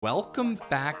Welcome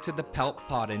back to the Pelt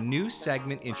Pod, a new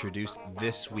segment introduced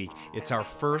this week. It's our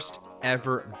first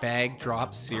ever bag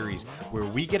drop series where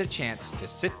we get a chance to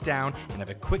sit down and have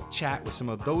a quick chat with some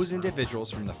of those individuals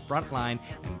from the front line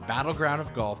and battleground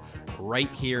of golf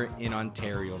right here in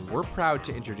Ontario. And we're proud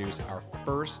to introduce our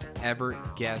first ever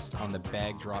guest on the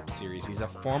bag drop series. He's a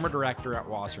former director at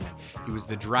Wasserman. He was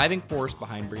the driving force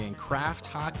behind bringing Kraft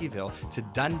Hockeyville to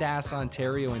Dundas,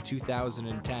 Ontario in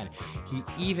 2010. He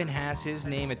even has his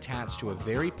name attached to a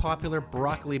very popular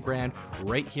broccoli brand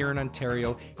right here in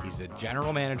Ontario. He's the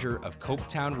general manager of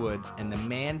Copetown Woods and the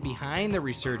man behind the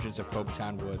resurgence of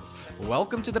Copetown Woods.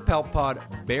 Welcome to the Pelt Pod,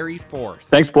 Barry Forth.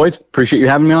 Thanks, boys. Appreciate you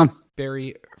having me on.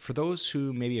 Barry, for those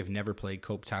who maybe have never played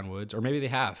Copetown Woods, or maybe they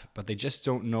have, but they just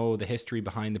don't know the history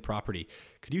behind the property,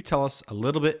 could you tell us a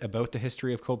little bit about the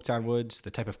history of Copetown Woods,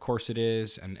 the type of course it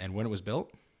is, and when it was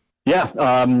built? Yeah,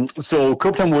 so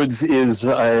Copetown Woods is,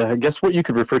 I guess, what you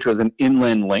could refer to as an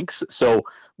inland links. So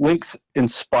links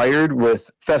inspired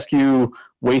with fescue,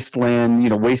 wasteland,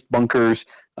 waste bunkers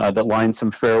that line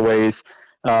some fairways.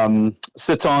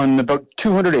 Sits on about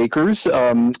 200 acres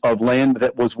of land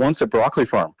that was once a broccoli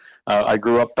farm. I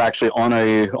grew up actually on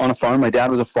a farm. My dad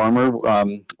was a farmer.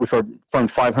 We farmed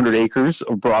 500 acres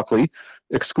of broccoli,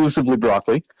 exclusively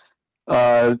broccoli.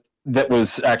 That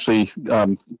was actually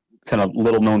kind of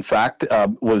little known fact,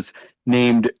 was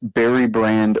named Berry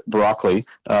Brand Broccoli.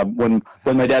 When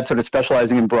my dad started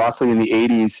specializing in broccoli in the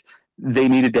 80s, they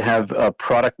needed to have a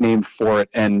product name for it.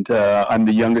 And I'm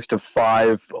the youngest of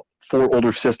four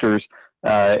older sisters.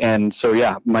 And so,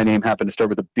 yeah, my name happened to start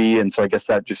with a B. And so I guess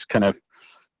that just kind of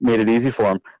made it easy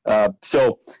for him.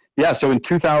 So in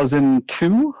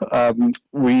 2002,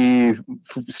 we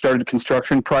started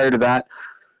construction. Prior to that,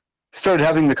 started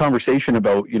having the conversation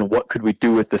about, what could we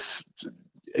do with this,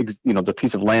 the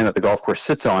piece of land that the golf course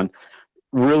sits on.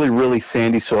 Really, really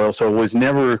sandy soil, so it was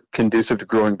never conducive to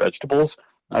growing vegetables.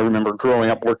 I remember growing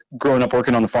up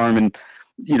working on the farm and,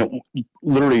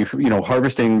 literally,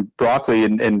 harvesting broccoli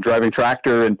and driving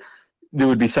tractor, and there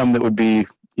would be some that would be,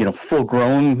 full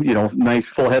grown, nice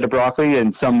full head of broccoli,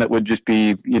 and some that would just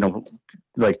be,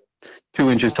 like 2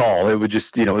 inches tall. It would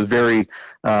just, it was very,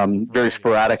 very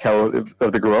sporadic of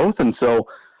the growth. And so,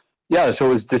 so it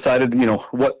was decided,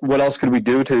 what else could we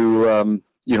do to,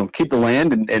 keep the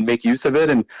land and make use of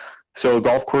it. And so a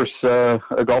golf course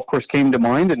came to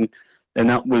mind, and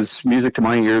that was music to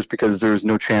my ears because there was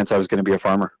no chance I was going to be a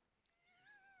farmer.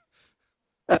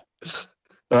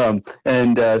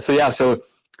 So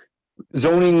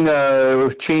zoning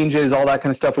changes, all that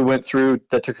kind of stuff we went through,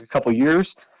 that took a couple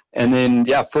years. And then,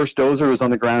 first dozer was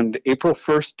on the ground April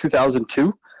 1st,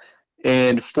 2002.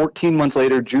 And 14 months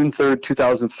later, June 3rd,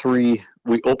 2003,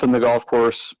 we opened the golf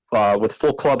course with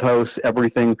full clubhouse,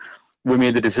 everything. We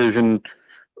made the decision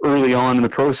early on in the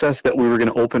process that we were going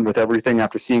to open with everything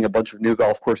after seeing a bunch of new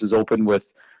golf courses open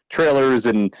with trailers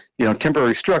and,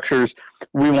 temporary structures.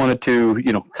 We wanted to,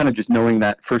 kind of just knowing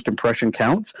that first impression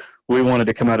counts, we wanted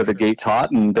to come out of the gates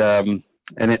hot, and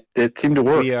it seemed to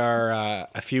work. We are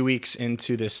a few weeks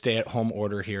into the stay-at-home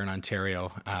order here in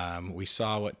Ontario. We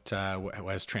saw what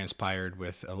has transpired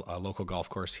with a local golf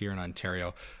course here in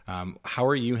Ontario. How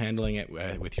are you handling it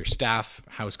with your staff?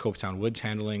 How is Copetown Woods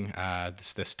handling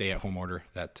this stay-at-home order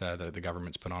that the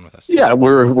government's put on with us? Yeah,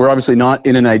 we're obviously not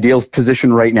in an ideal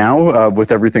position right now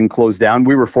with everything closed down.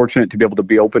 We were fortunate to be able to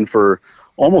be open for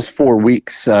almost 4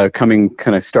 weeks, starting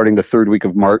the third week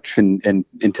of March and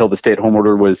until the stay-at-home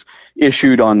order was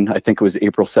issued on, I think it was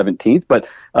April 17th. But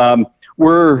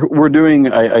we're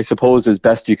doing, I suppose, as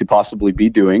best you could possibly be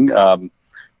doing.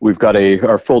 We've got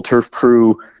our full turf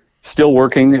crew still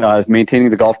working, maintaining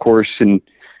the golf course, and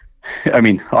I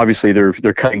mean, obviously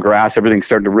they're cutting grass. Everything's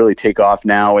starting to really take off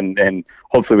now, and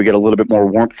hopefully we get a little bit more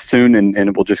warmth soon, and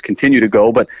it will just continue to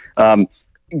go. But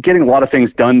getting a lot of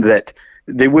things done that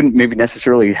they wouldn't maybe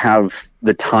necessarily have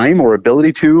the time or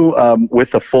ability to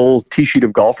with a full tee sheet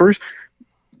of golfers,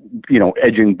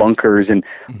 edging bunkers and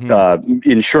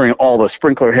ensuring all the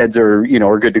sprinkler heads are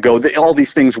good to go. All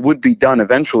these things would be done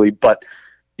eventually, but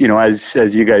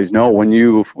as you guys know, when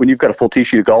you've got a full tee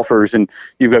sheet of golfers and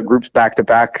you've got groups back to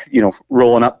back,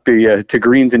 rolling up to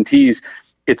greens and tees,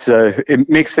 it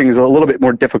makes things a little bit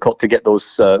more difficult to get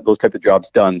those type of jobs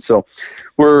done. So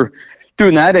we're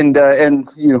doing that, and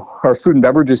our food and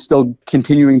beverage is still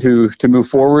continuing to move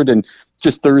forward, and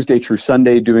just Thursday through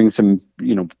Sunday doing some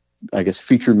I guess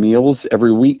featured meals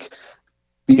every week.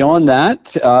 Beyond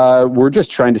that, we're just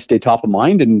trying to stay top of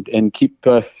mind and keep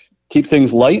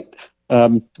things light.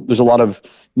 There's a lot of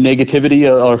negativity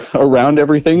around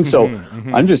everything, so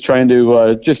I'm just trying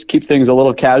to just keep things a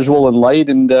little casual and light,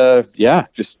 and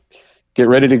just get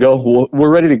ready to go. We're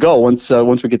ready to go once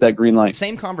we get that green light.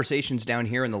 Same conversations down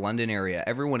here in the London area.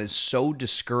 Everyone is so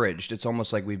discouraged. It's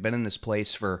almost like we've been in this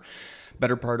place for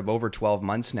better part of over 12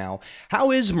 months now. How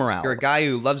is morale? You're a guy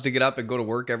who loves to get up and go to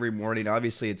work every morning.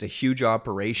 Obviously, it's a huge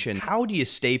operation. How do you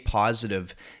stay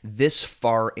positive this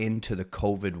far into the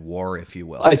COVID war, if you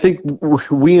will? I think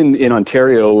we in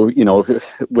Ontario,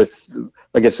 with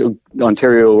I guess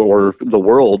Ontario or the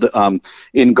world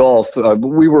in golf,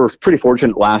 we were pretty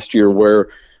fortunate last year where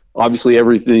obviously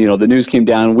everything, the news came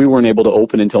down. We weren't able to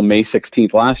open until May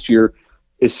 16th last year.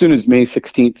 As soon as May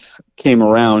 16th came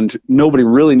around, nobody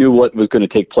really knew what was going to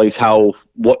take place,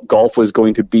 what golf was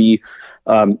going to be.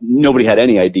 Nobody had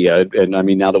any idea. And I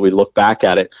mean, now that we look back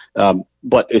at it,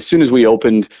 but as soon as we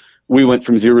opened, we went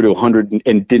from 0 to 100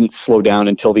 and didn't slow down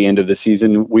until the end of the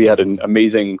season. We had an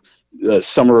amazing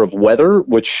summer of weather,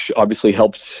 which obviously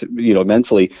helped,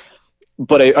 immensely.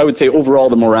 But I would say overall,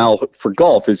 the morale for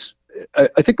golf is,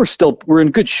 I think we're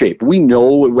in good shape. We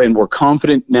know, and we're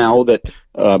confident now that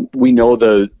we know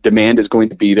the demand is going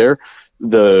to be there.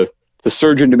 The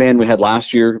surge in demand we had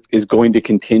last year is going to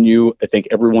continue. I think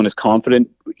everyone is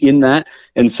confident in that.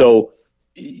 And so,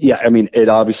 yeah, I mean, it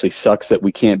obviously sucks that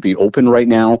we can't be open right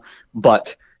now,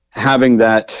 but having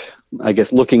that, I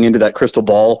guess, looking into that crystal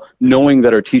ball, knowing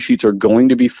that our tee sheets are going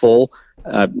to be full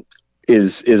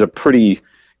is a pretty,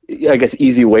 I guess,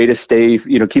 easy way to stay,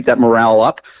 keep that morale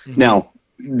up. Mm-hmm. Now,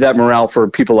 that morale for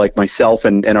people like myself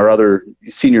and our other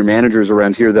senior managers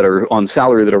around here that are on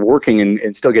salary, that are working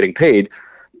and still getting paid,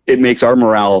 it makes our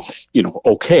morale,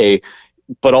 okay.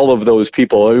 But all of those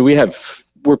people,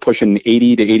 we're pushing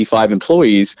 80 to 85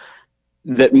 employees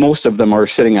that most of them are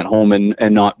sitting at home and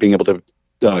not being able to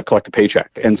collect a paycheck.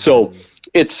 And so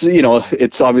it's,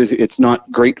 it's obviously, it's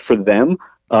not great for them,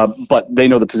 but they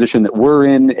know the position that we're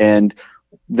in, and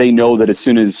they know that as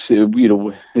soon as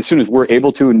we're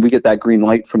able to, and we get that green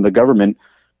light from the government,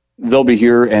 they'll be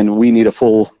here, and we need a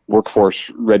full workforce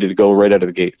ready to go right out of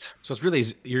the gates. So it's really,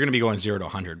 you're going to be going 0 to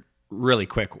 100 really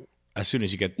quick as soon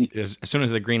as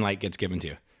the green light gets given to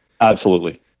you.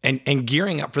 Absolutely. And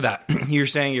gearing up for that, you're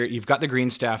saying you've got the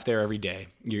green staff there every day.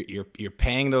 You're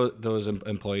paying those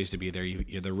employees to be there.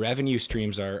 The revenue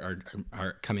streams are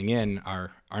coming in are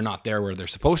not there where they're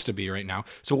supposed to be right now.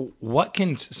 So what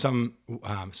can some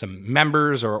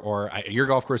members or your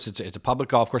golf course? It's a public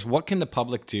golf course. What can the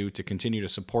public do to continue to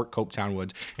support Copetown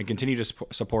Woods and continue to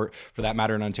support, for that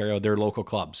matter, in Ontario, their local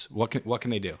clubs? What can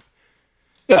they do?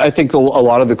 Yeah, I think a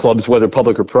lot of the clubs, whether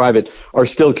public or private, are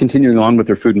still continuing on with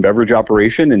their food and beverage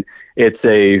operation, and it's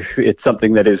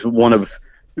something that is one of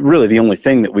really the only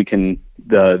thing that we can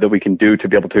do to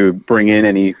be able to bring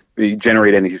in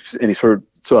generate any sort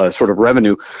of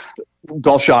revenue.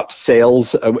 Golf shop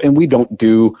sales, and we don't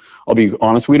do. I'll be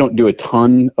honest, we don't do a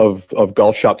ton of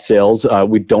golf shop sales.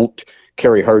 We don't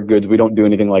carry hard goods. We don't do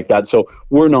anything like that. So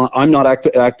I'm not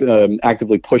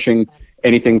actively pushing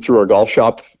anything through our golf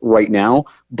shop right now,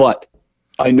 but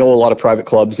I know a lot of private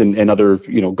clubs and other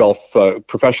golf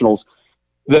professionals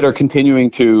that are continuing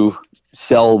to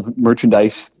sell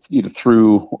merchandise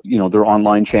through their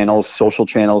online channels, social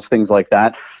channels, things like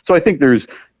that. So I think there's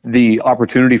the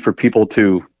opportunity for people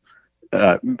to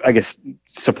I guess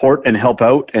support and help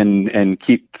out and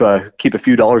keep a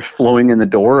few dollars flowing in the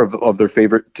door of their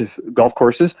favorite golf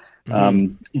courses.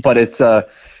 Mm-hmm. But it's a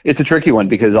tricky one,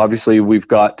 because obviously we've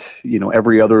got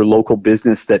every other local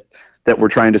business that we're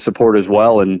trying to support as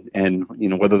well, and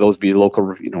whether those be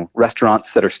local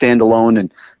restaurants that are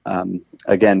standalone, and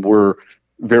again, we're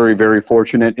very, very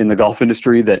fortunate in the golf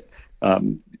industry that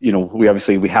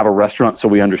we have a restaurant, so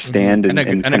we understand and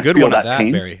a good one at that,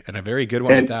 pain. Barry, and a very good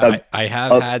one at that. I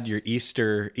have had your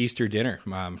Easter dinner.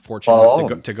 I'm fortunate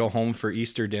enough to go home for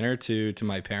Easter dinner to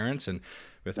my parents, and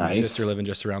with my sister living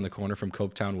just around the corner from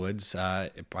Copetown Woods, I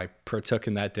partook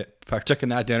in that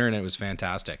dinner, and it was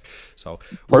fantastic. So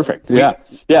perfect,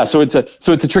 yeah. So it's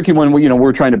a tricky one.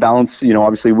 We're trying to balance.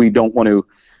 Obviously, we don't want to.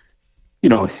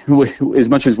 As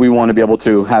much as we want to be able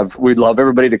to we'd love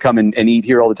everybody to come and eat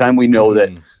here all the time. We know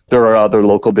that there are other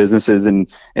local businesses and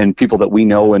people that we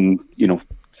know, and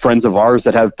friends of ours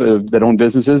that have that own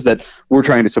businesses that we're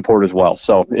trying to support as well.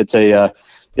 So it's a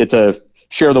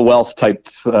share the wealth type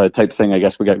thing, I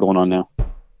guess, we got going on now.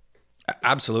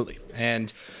 Absolutely,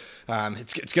 and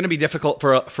it's going to be difficult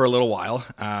for a little while,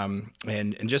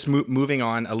 and just moving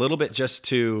on a little bit, just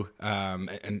to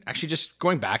and actually just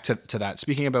going back to that.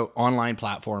 Speaking about online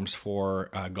platforms for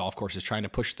golf courses trying to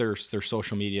push their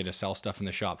social media to sell stuff in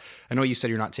the shop. I know you said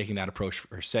you're not taking that approach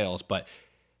for sales, but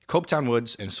Copetown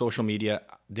Woods and social media,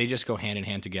 they just go hand in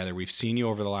hand together. We've seen you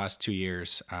over the last 2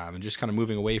 years, and just kind of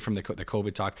moving away from the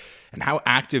COVID talk and how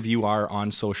active you are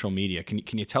on social media.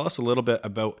 Can you tell us a little bit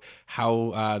about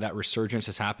how that resurgence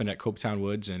has happened at Copetown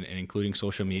Woods and including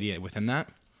social media within that?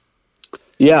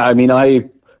 Yeah, I mean, I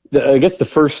guess a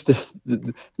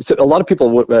lot of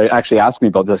people would actually ask me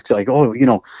about this, like, oh,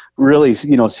 really,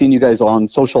 seeing you guys on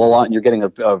social a lot, and you're getting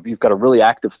you've got a really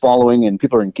active following, and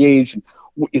people are engaged. And,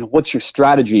 what's your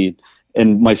strategy?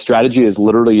 And my strategy is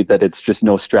literally that it's just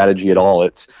no strategy at all.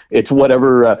 It's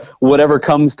whatever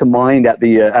comes to mind at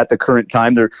the current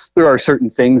time. There are certain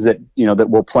things that that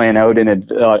we'll plan out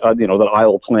that I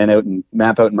will plan out and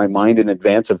map out in my mind in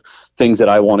advance of things that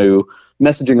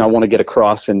messaging I want to get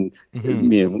across, and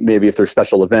maybe if there's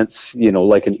special events,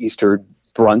 like an Easter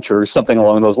brunch or something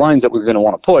along those lines that we're going to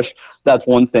want to push. That's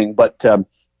one thing. But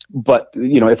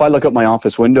if I look out my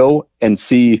office window and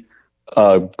see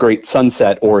a great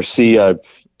sunset, or see a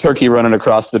turkey running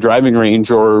across the driving range,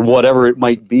 or whatever it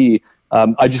might be,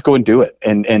 I just go and do it.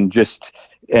 And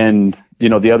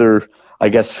the other, I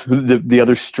guess, the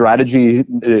other strategy,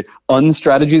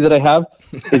 unstrategy that I have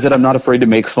is that I'm not afraid to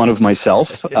make fun of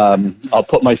myself. I'll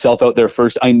put myself out there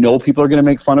first. I know people are going to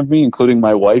make fun of me, including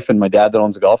my wife and my dad that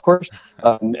owns a golf course.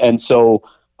 And so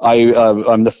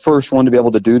I'm the first one to be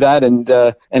able to do that. And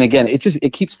again,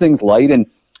 it keeps things light. And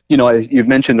you've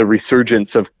mentioned the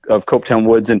resurgence of Copetown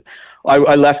Woods, and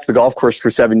I left the golf course for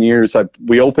 7 years.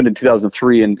 We opened in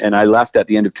 2003, and I left at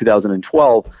the end of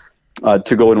 2012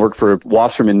 to go and work for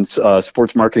Wasserman's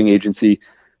sports marketing agency.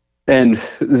 And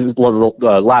this was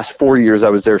the last 4 years I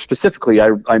was there. Specifically,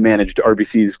 I managed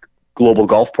RBC's global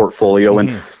golf portfolio,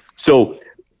 and so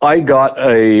I got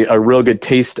a real good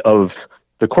taste of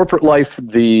the corporate life.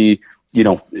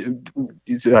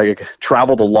 I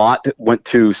traveled a lot, went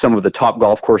to some of the top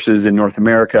golf courses in North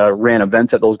America, ran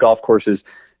events at those golf courses,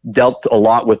 dealt a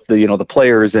lot with the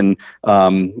players, and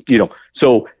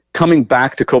so coming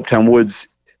back to Copetown Woods,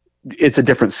 it's a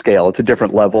different scale, it's a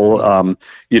different level. At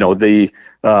the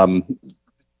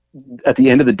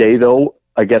end of the day, though,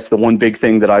 I guess the one big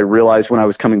thing that I realized when I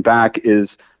was coming back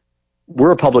is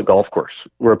we're a public golf course.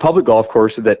 We're a public golf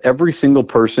course that every single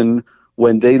person,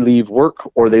 when they leave work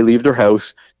or they leave their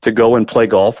house to go and play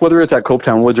golf, whether it's at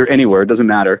Copetown Woods or anywhere, it doesn't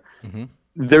matter.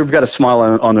 They've got a smile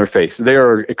on their face. They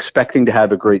are expecting to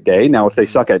have a great day. Now, if they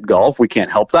suck at golf, we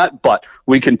can't help that, but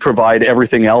we can provide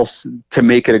everything else to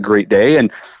make it a great day.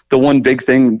 And the one big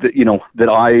thing that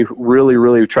I really,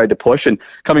 really tried to push, and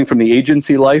coming from the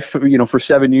agency life, for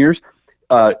 7 years,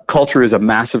 culture is a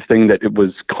massive thing that it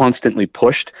was constantly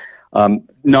pushed.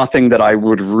 Nothing that I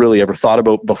would really ever thought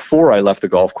about before I left the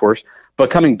golf course, but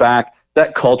coming back,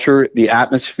 that culture, the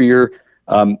atmosphere,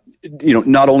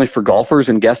 not only for golfers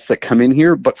and guests that come in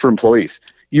here, but for employees.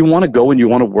 You want to go and you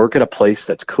want to work at a place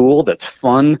that's cool, that's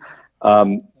fun,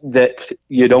 that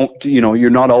you're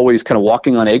not always kind of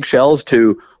walking on eggshells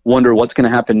to wonder what's going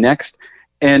to happen next.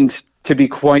 And to be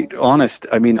quite honest,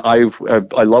 I mean, I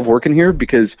love working here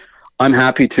because I'm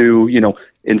happy to,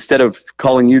 instead of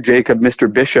calling you Jacob,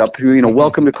 Mr. Bishop,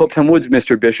 welcome to Copetown Woods,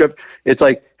 Mr. Bishop. It's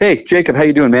like, hey, Jacob, how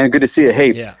you doing, man? Good to see you.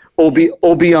 Hey, yeah. OB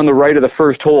on the right of the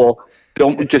first hole.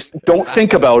 Don't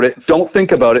think about it. Don't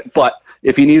think about it. But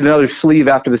if you need another sleeve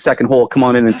after the second hole, come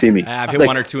on in and see me. I've hit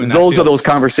one or two in that Those field. Are those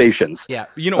conversations. Yeah.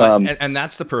 You know what? And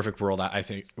that's the perfect world. I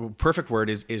think perfect word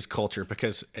is culture,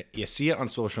 because you see it on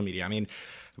social media. I mean,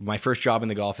 my first job in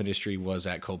the golf industry was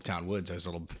at Copetown Woods.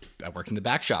 I worked in the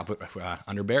back shop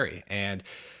under Barry. And,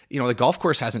 the golf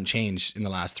course hasn't changed in the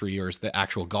last 3 years, the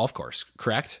actual golf course,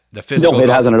 correct? The physical. No, it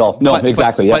hasn't at all. No,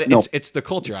 exactly. But it's the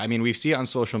culture. I mean, we see it on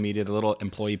social media, the little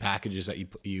employee packages that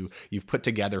you've put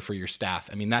together for your staff.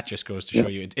 I mean, that just goes to show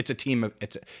you it's a team.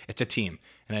 It's a team.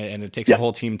 And it takes a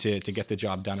whole team to get the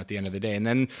job done at the end of the day. And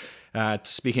then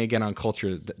speaking again on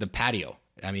culture, the patio.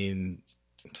 I mean,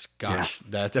 gosh,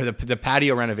 the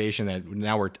patio renovation that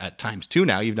now we're at times 2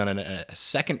 now. You've done a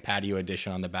second patio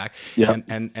addition on the back,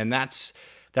 and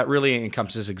that really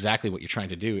encompasses exactly what you're trying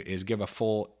to do, is give a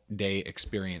full day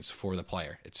experience for the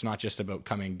player. It's not just about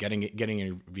coming, getting out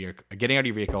of your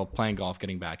vehicle, playing golf,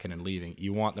 getting back in and leaving.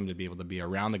 You want them to be able to be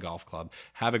around the golf club,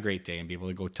 have a great day, and be able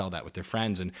to go tell that with their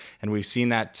friends. And we've seen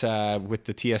that with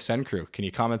the TSN crew. Can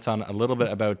you comment on a little bit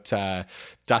about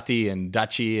Duthie and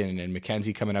Dutchie and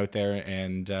Mackenzie coming out there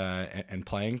and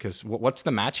playing? Because what's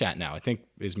the match at now? I think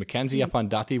is Mackenzie up on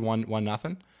Duthie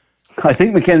 1-0? I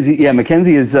think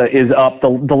Mackenzie is up.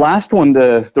 The last one,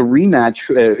 the rematch,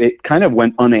 it kind of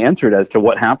went unanswered as to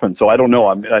what happened. So I don't know.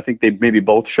 I think they maybe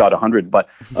both shot 100, but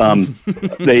I'm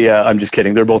just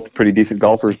kidding. They're both pretty decent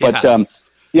golfers. But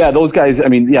Yeah, those guys. I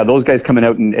mean, yeah, those guys coming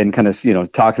out and kind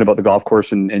of talking about the golf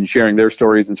course and sharing their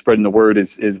stories and spreading the word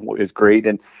is great.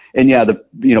 And yeah,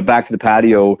 back to the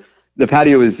patio. The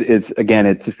patio is again,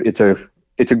 it's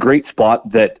a great spot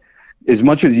that, as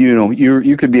much as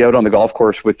you could be out on the golf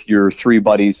course with your three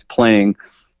buddies playing,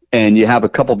 and you have a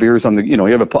couple beers on the you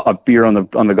have a beer on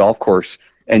the golf course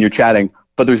and you're chatting,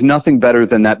 but there's nothing better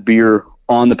than that beer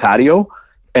on the patio.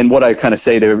 And what I kind of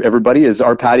say to everybody is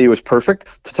our patio is perfect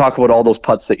to talk about all those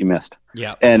putts that you missed.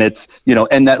 Yeah. And it's,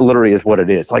 and that literally is what it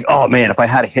is. Like, oh man, if I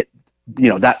had hit,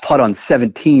 that putt on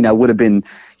 17, I would have been,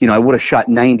 I would have shot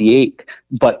 98.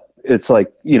 But it's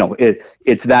like,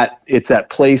 it's that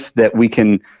place that we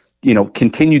can,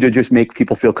 continue to just make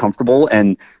people feel comfortable,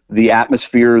 and the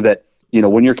atmosphere that,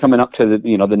 when you're coming up to the,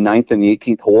 the 9th and the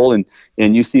 18th hole and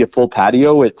you see a full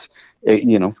patio,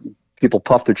 people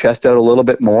puff their chest out a little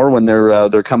bit more when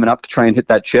they're coming up to try and hit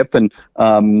that chip and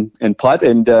putt.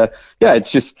 And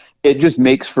it just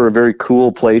makes for a very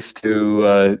cool place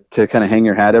to kind of hang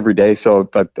your hat every day. So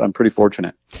I'm pretty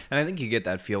fortunate. And I think you get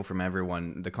that feel from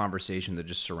everyone. The conversation that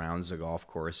just surrounds the golf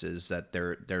course is that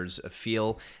there's a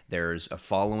feel, there's a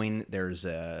following, there's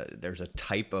a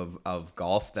type of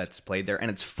golf that's played there, and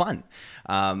it's fun.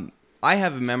 I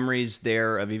have memories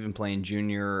there of even playing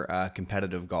junior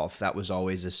competitive golf. That was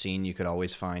always a scene. You could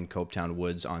always find Copetown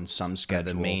Woods on some of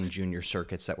the main junior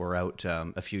circuits that were out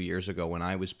a few years ago when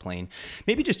I was playing.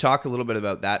 Maybe just talk a little bit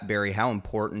about that, Barry, how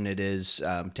important it is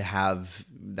to have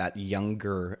that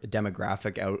younger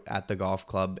demographic out at the golf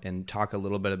club, and talk a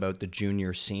little bit about the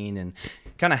junior scene and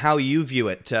kind of how you view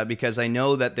it, because I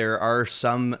know that there are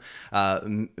some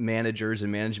managers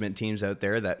and management teams out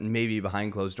there that maybe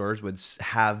behind closed doors would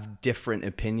have different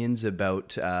opinions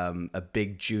about a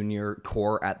big junior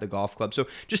core at the golf club. So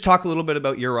just talk a little bit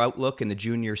about your outlook and the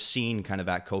junior scene kind of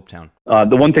at Copetown.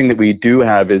 The one thing that we do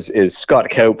have is Scott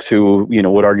Cowkes, who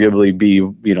would arguably be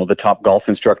the top golf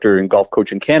instructor and golf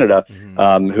coach in Canada.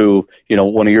 Who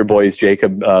one of your boys,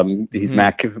 Jacob, he's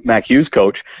Mac Hughes'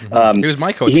 coach. He was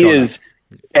my coach. He is.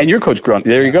 And your coach Grunt,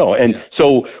 there you go. And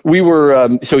so we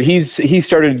were, he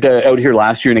started out here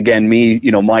last year. And again,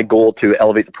 my goal to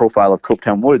elevate the profile of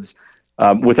Copetown Woods,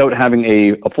 without having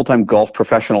a full-time golf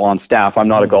professional on staff. I'm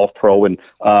not a golf pro.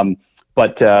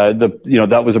 But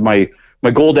that was my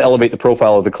goal, to elevate the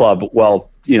profile of the club.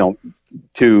 Well,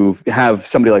 to have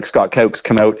somebody like Scott Cowkes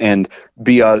come out and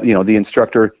be, the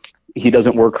instructor. He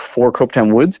doesn't work for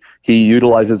Copetown Woods. He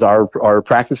utilizes our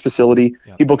practice facility.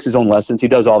 Yep. He books his own lessons. He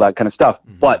does all that kind of stuff.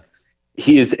 Mm-hmm. But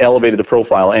he has elevated the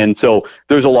profile. And so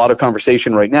there's a lot of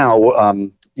conversation right now,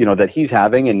 that he's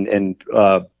having. And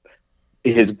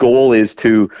his goal is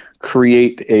to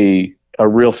create a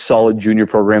real solid junior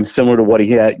program, similar to what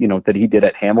he had, that he did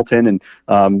at Hamilton, and,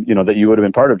 that you would have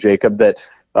been part of, Jacob, that,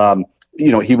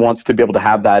 he wants to be able to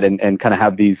have that and kind of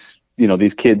have these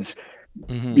kids,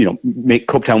 make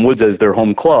Copetown Woods as their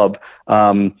home club.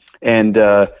 I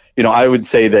would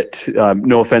say that,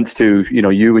 no offense to,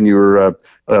 you and your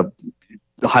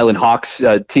Highland Hawks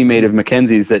teammate of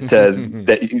Mackenzie's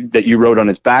that you rode on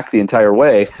his back the entire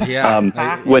way.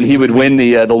 Yeah. When he would win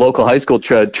the local high school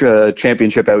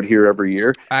championship out here every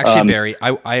year. Actually, Barry,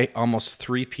 I almost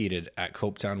three-peated at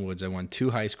Copetown Woods. I won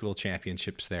 2 high school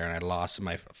championships there, and I lost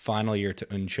my final year to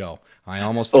Uncho. I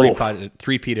almost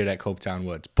three-peated at Copetown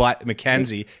Woods. But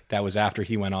Mackenzie, that was after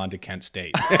he went on to Kent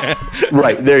State.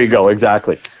 Right, there you go,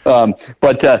 exactly.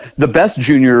 But the best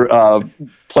junior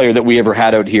player that we ever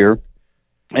had out here,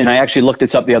 and I actually looked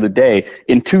this up the other day.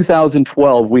 In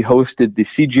 2012, we hosted the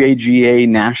CJGA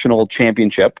National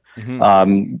Championship.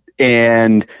 Mm-hmm.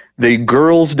 And the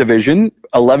girls division,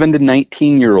 11 to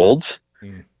 19-year-olds,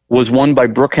 was won by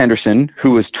Brooke Henderson,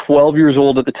 who was 12 years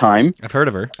old at the time. I've heard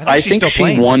of her. I think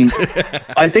she won.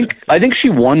 I think she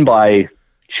won by.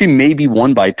 She maybe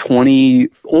won by 20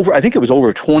 over. I think it was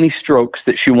over 20 strokes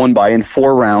that she won by in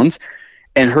 4 rounds.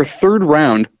 And her third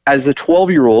round, as a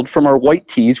 12-year-old from our white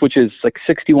tees, which is like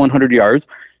 6,100 yards,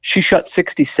 she shot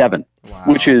 67,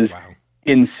 which is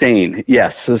insane.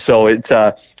 Yes. So it's,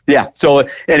 So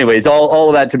anyways, all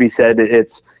of that to be said,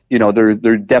 it's,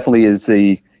 there definitely is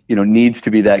needs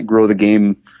to be that grow the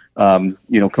game,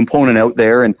 component out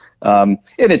there. And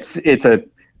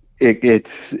it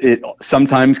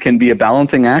sometimes can be a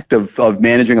balancing act of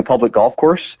managing a public golf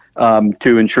course,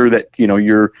 to ensure that,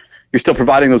 you're still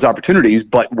providing those opportunities,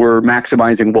 but we're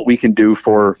maximizing what we can do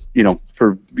for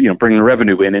bringing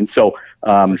revenue in. And so,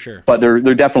 for sure. But there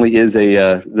definitely is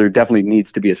there definitely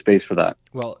needs to be a space for that.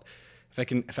 Well,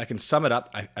 if I can sum it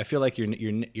up, I feel like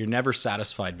you're never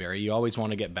satisfied, Barry. You always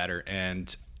want to get better.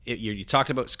 And you talked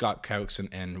about Scott Cowkes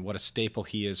and what a staple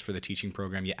he is for the teaching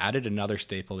program. You added another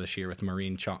staple this year with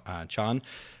Maureen Chon.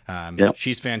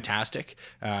 She's fantastic.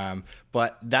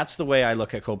 But that's the way I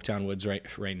look at Copetown Woods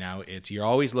right now. It's you're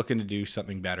always looking to do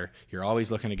something better. You're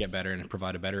always looking to get better and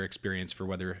provide a better experience for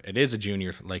whether it is a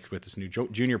junior, like with this new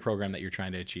junior program that you're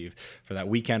trying to achieve, for that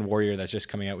weekend warrior that's just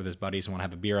coming out with his buddies and want to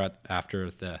have a beer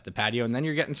after the patio. And then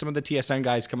you're getting some of the TSN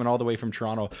guys coming all the way from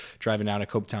Toronto, driving down to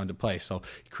Copetown to play. So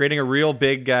creating a real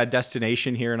big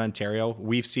destination here in Ontario.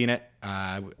 We've seen it.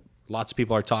 Lots of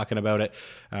people are talking about it.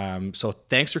 So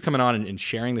thanks for coming on and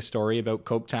sharing the story about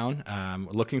Copetown.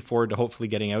 Looking forward to hopefully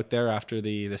getting out there after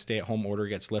the stay-at-home order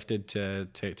gets lifted to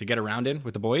get around in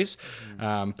with the boys.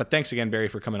 But thanks again, Barry,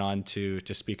 for coming on to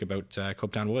speak about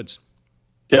Copetown Woods.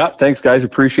 Yeah, thanks, guys.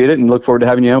 Appreciate it and look forward to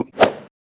having you out.